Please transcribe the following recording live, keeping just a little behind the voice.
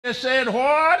Said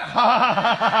what?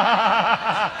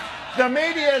 The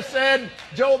media said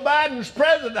Joe Biden's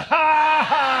president. Ha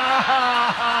ha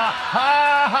ha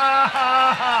ha ha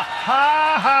ha ha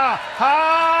ha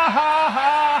ha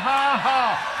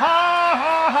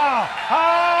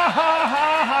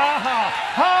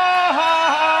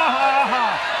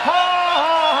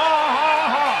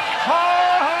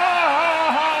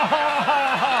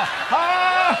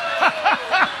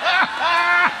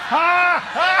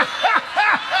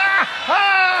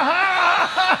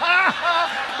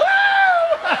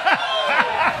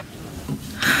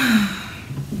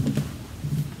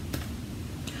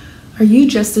Are you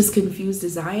just as confused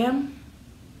as I am?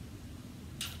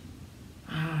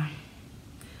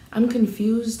 I'm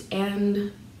confused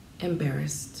and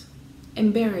embarrassed.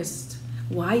 Embarrassed.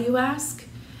 Why, you ask?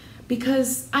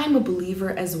 Because I'm a believer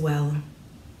as well.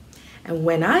 And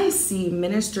when I see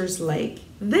ministers like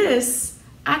this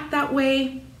act that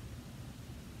way,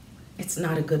 it's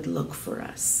not a good look for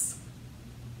us.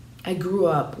 I grew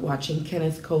up watching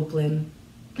Kenneth Copeland.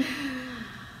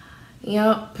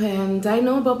 Yep, and I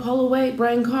know about Paula White,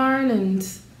 Brian Carn, and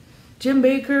Jim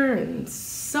Baker, and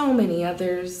so many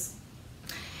others.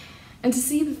 And to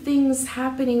see the things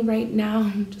happening right now,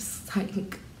 I'm just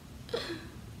like,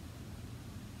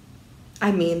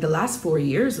 I mean, the last 4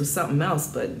 years was something else,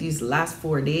 but these last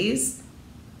 4 days,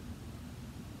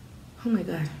 oh my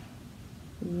God.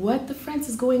 What the France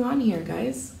is going on here,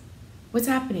 guys? What's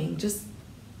happening? Just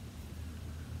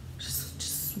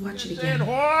watch it again. Said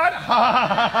what?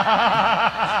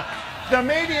 The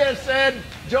media said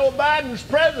Joe Biden's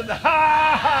president. Ha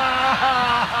ha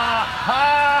ha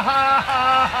ha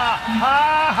ha ha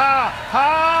ha ha.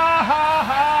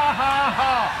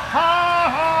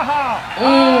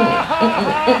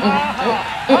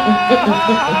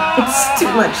 It's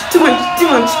too much, too much, too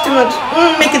much, too much.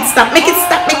 Make it stop, make it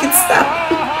stop, make it stop.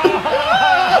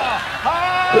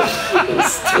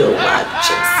 It's too much,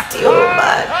 it's too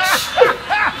much.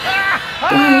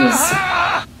 Guys,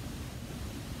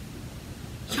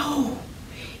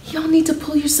 y'all need to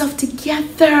pull yourself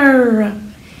together.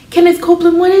 Kenneth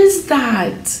Copeland, what is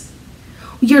that?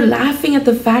 You're laughing at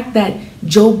the fact that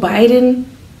Joe Biden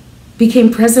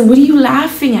became president. What are you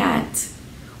laughing at?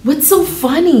 What's so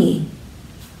funny?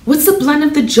 What's the blunt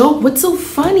of the joke? What's so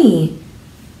funny?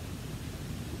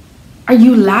 Are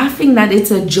you laughing that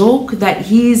it's a joke that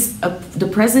he's the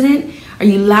president? Are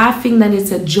you laughing that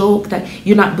it's a joke, that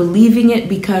you're not believing it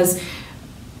because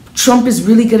Trump is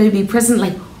really going to be president?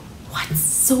 Like, what's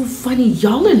so funny?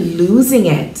 Y'all are losing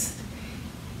it.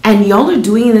 And y'all are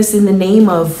doing this in the name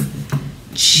of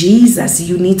Jesus.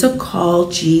 You need to call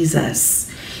Jesus.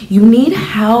 You need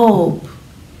help.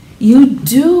 You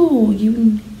do. You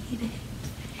need it.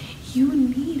 You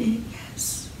need it.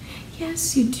 Yes.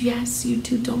 Yes, you do. Yes, you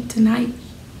do. Don't deny it.